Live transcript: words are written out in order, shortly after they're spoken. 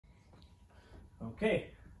Okay,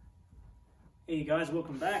 hey guys,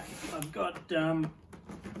 welcome back. I've got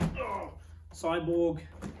Cyborg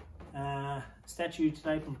statue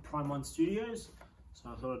today from Prime 1 Studios, so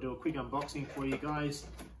I thought I'd do a quick unboxing for you guys.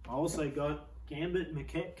 I also got Gambit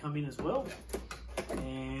maquette come in as well,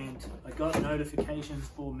 and I got notifications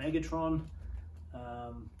for Megatron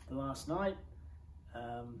last night,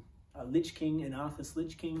 a Lich King and Arthur's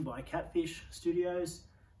Lich King by Catfish Studios,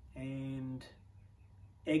 and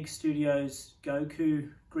Egg Studios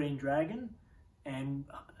Goku Green Dragon, and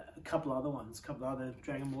a couple other ones, a couple other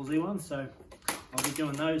Dragon Ball Z ones. So I'll be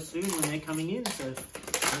doing those soon when they're coming in, so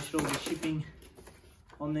they should all be shipping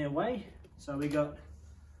on their way. So we got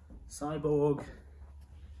Cyborg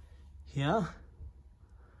here.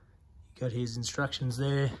 You got his instructions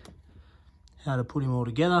there, how to put him all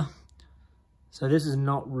together. So this is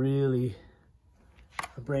not really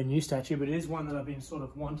a brand new statue, but it is one that I've been sort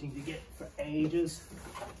of wanting to get for ages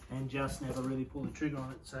and just never really pulled the trigger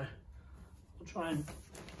on it. So I'll try and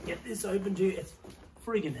get this open to you. It's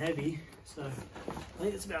freaking heavy, so I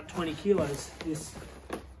think it's about 20 kilos. This,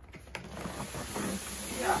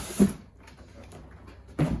 yeah.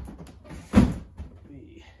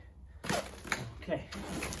 Okay.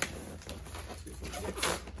 See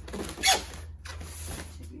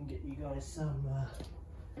if we can get you guys some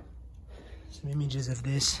images of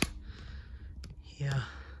this here.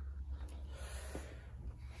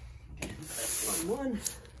 Okay, that's one.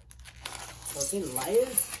 So it's in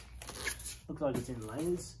layers. Looks like it's in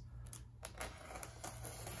layers.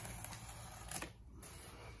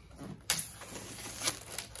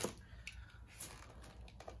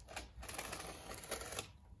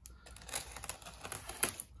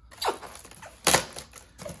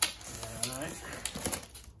 Alright.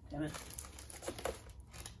 Damn it.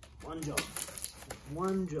 One job.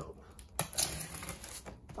 One job.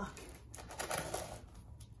 Fuck.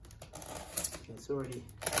 It's already.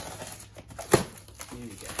 Here we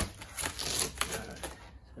go. Alright.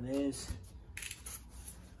 So there's.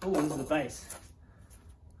 Oh, there's the base.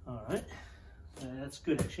 Alright. So that's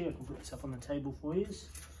good actually. I can put this up on the table for you.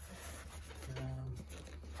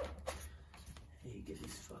 Here you get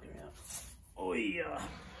this fucker out. Oh yeah.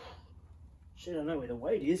 Shit, I don't know where the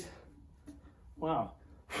weight is. Wow.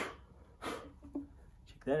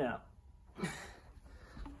 That out.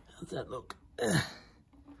 How's that look?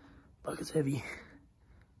 Bucket's heavy.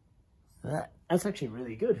 That's actually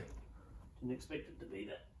really good. Didn't expect it to be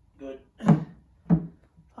that good.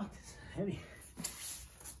 Fuck, this is heavy.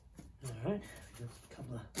 Alright, a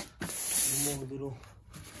couple of more little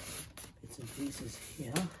bits and pieces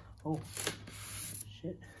here. Oh,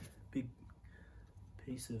 shit. Big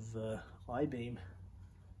piece of I-beam.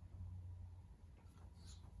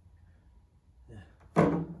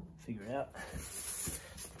 Figure it out.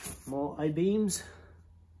 More I-beams.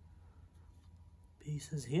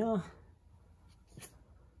 Pieces here.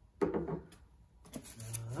 So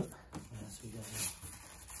we got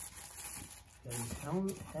his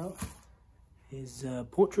helmet. His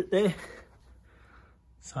portrait there.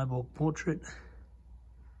 Cyborg portrait.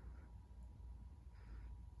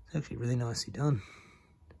 It's actually really nicely done.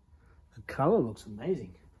 The colour looks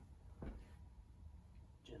amazing.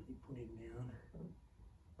 Gently put him down.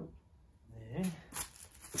 There.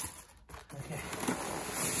 Okay.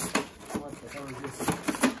 What the hell is this?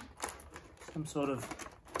 Some sort of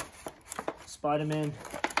Spider-Man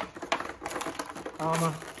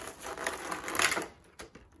armor.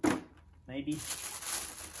 Maybe.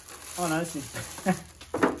 Oh no, it's his.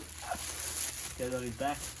 Goes on his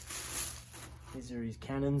back. These are his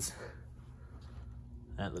cannons.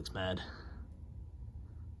 That looks mad.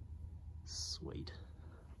 Sweet.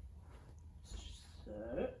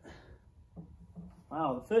 So.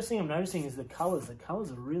 Wow, the first thing I'm noticing is the colours. The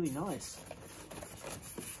colours are really nice.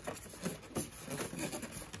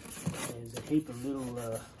 There's a heap of little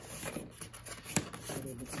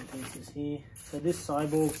bits and pieces here. So this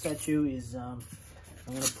Cyborg statue is, I'm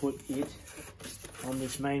going to put it on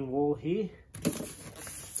this main wall here.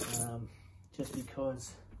 Just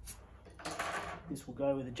because this will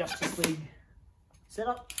go with the Justice League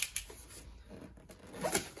setup.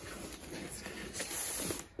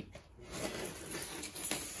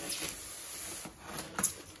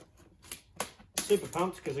 Super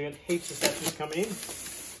pumped because I got heaps of statues coming in,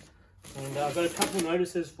 and I've got a couple of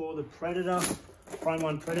notices for the Predator, Prime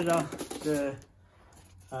 1 Predator, the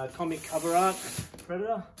comic cover art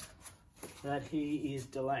Predator, that he is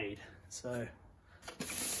delayed. So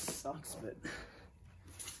sucks, but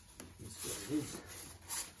that's what it is.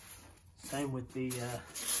 Same with the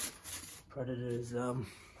Predators.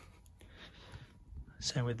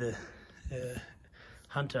 Same with the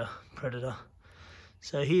Hunter Predator.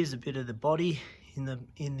 So here's a bit of the body in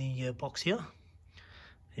the box here.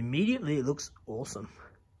 Immediately it looks awesome.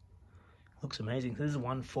 Looks amazing. This is a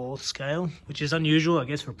 1/4 scale, which is unusual, I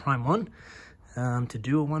guess, for Prime 1 to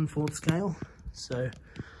do a 1/4 scale. So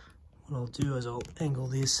what I'll do is I'll angle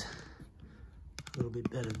this a little bit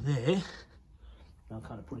better there. And I'll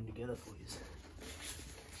kind of put it together for you.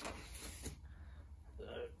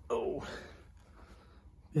 So, oh,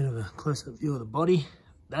 bit of a close-up view of the body.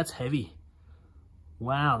 That's heavy.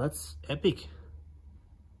 Wow, that's epic.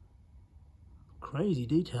 Crazy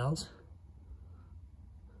details.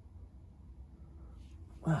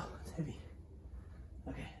 Wow, it's heavy.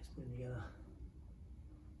 Okay, let's put it together.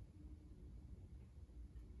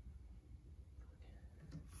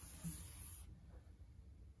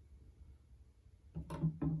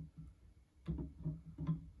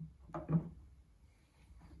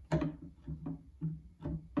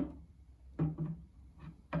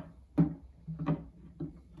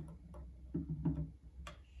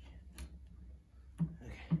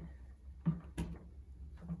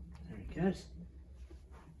 Goes.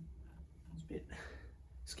 It's a bit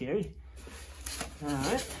scary.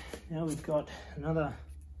 Alright, now we've got another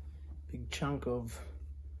big chunk of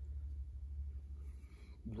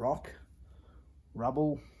rock,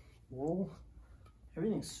 rubble, wall.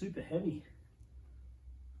 Everything's super heavy.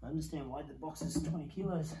 I understand why the box is 20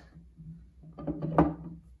 kilos.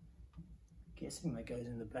 Guessing that goes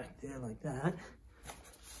in the back there like that.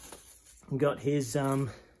 We've got his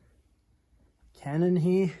cannon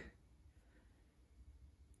here.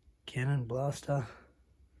 Cannon blaster.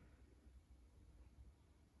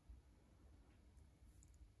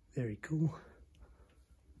 Very cool.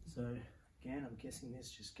 So again, I'm guessing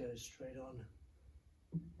this just goes straight on.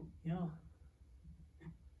 Yeah.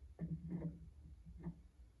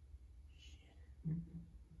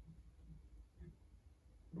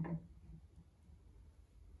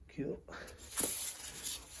 Cool.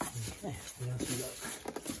 Okay, what else we got?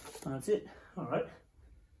 Oh, that's it. All right.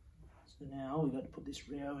 So now we've got to put this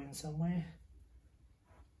Rio in somewhere.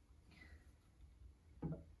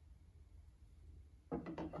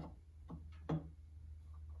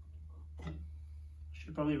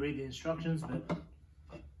 Should probably read the instructions, but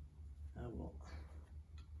oh well.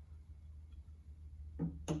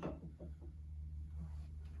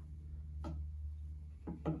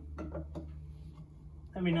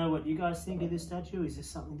 Let me know what you guys think of this statue. Is this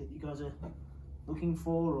something that you guys are looking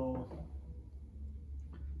for, or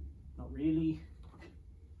not really?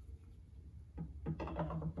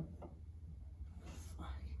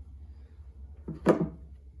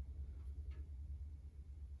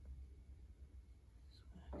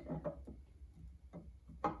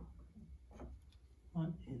 What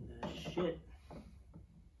in the shit?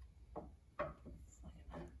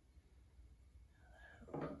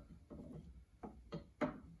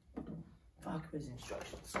 Fuck, where's the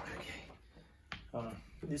instructions? Okay.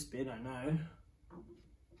 This bit I know.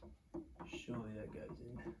 Surely that goes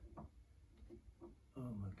in.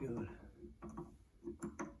 Oh my god.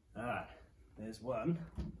 Alright, there's one.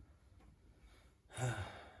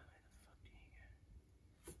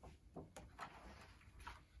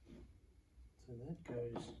 Where the fuck do you go? So that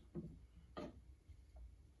goes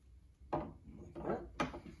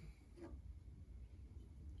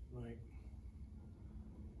like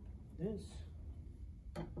this.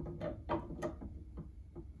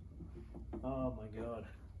 Oh my god.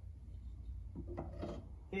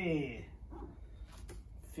 Hey,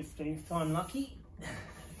 15th time lucky.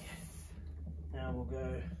 Now we'll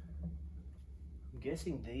go, I'm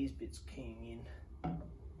guessing these bits keying in.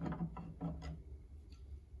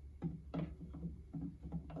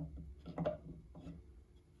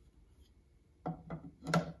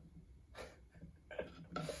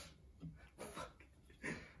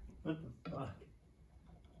 What the fuck?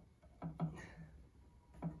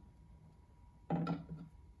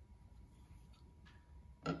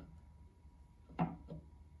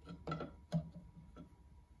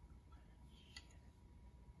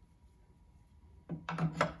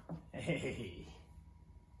 Hey,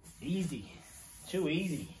 easy, too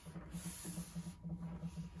easy.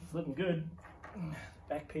 It's looking good.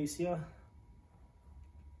 Back piece here.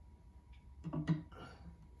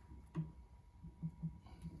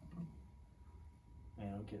 Man,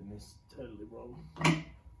 I'm getting this totally wrong.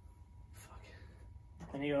 Fuck.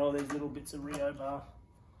 And you got all these little bits of Rio bar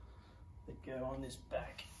that go on this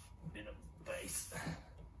back bit of base.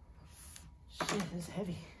 Shit, this is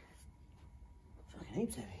heavy. Fucking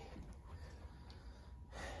heaps heavy.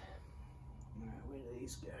 Alright, where do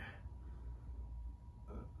these go?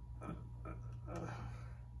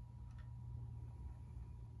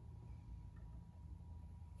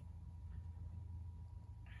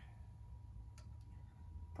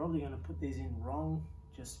 probably going to put these in wrong,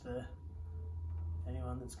 just for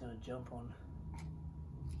anyone that's going to jump on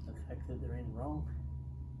the fact that they're in wrong.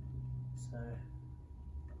 So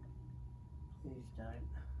please don't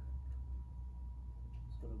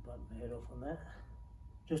sort of butt my head off on that.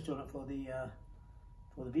 Just doing it for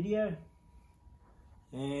the video,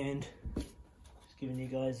 and just giving you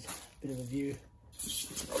guys a bit of a view of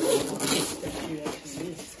what this statue actually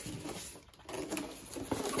is.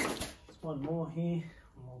 There's one more here,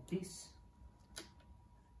 one more piece.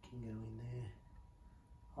 Can go in there.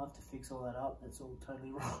 I'll have to fix all that up. That's all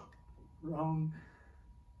totally wrong.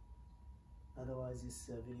 Otherwise this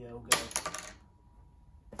video will go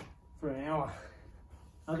for an hour.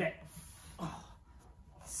 Okay. Oh,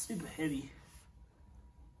 super heavy.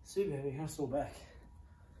 Super heavy, how sore back.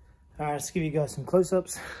 Alright, let's give you guys some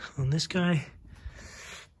close-ups on this guy.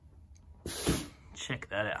 Check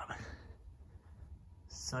that out.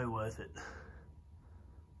 So worth it.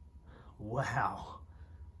 Wow.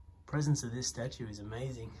 Presence of this statue is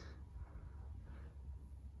amazing.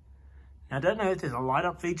 Now, I don't know if there's a light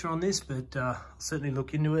up feature on this, but I'll certainly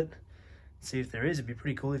look into it, see if there is. It'd be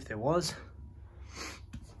pretty cool if there was.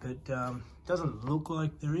 But doesn't look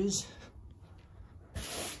like there is.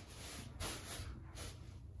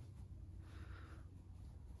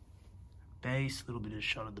 Base, a little bit of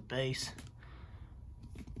shot of the base.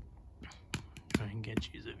 Try and get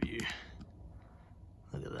you a view.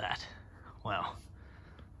 Look at that. Wow.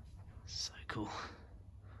 So cool.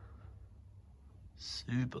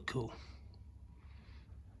 Super cool.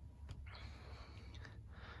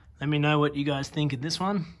 Let me know what you guys think of this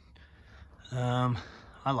one.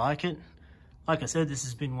 I like it. Like I said, this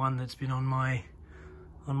has been one that's been on my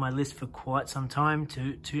list for quite some time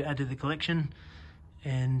to add to the collection,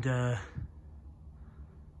 and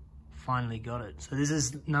finally got it. So this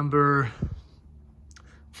is number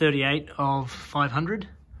 38 of 500.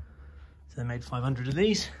 So they made 500 of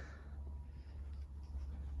these.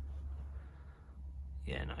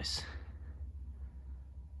 Yeah, nice.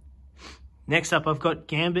 Next up, I've got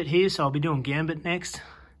Gambit here, so I'll be doing Gambit next.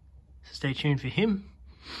 So stay tuned for him.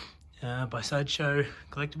 By Sideshow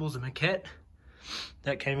Collectibles, a maquette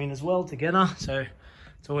that came in as well together. So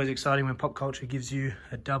it's always exciting when pop culture gives you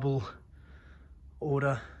a double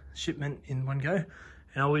order shipment in one go. And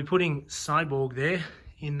I'll be putting Cyborg there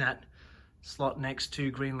in that slot next to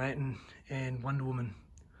Green Lantern and Wonder Woman.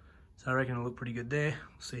 So I reckon it'll look pretty good there.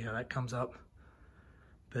 We'll see how that comes up.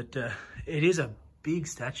 But it is a big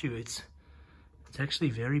statue. It's actually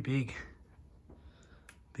very big.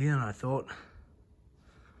 Bigger than I thought.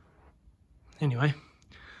 Anyway,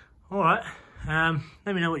 all right.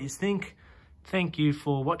 Let me know what you think. Thank you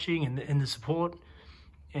for watching and the support.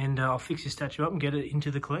 And I'll fix your statue up and get it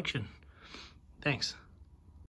into the collection. Thanks.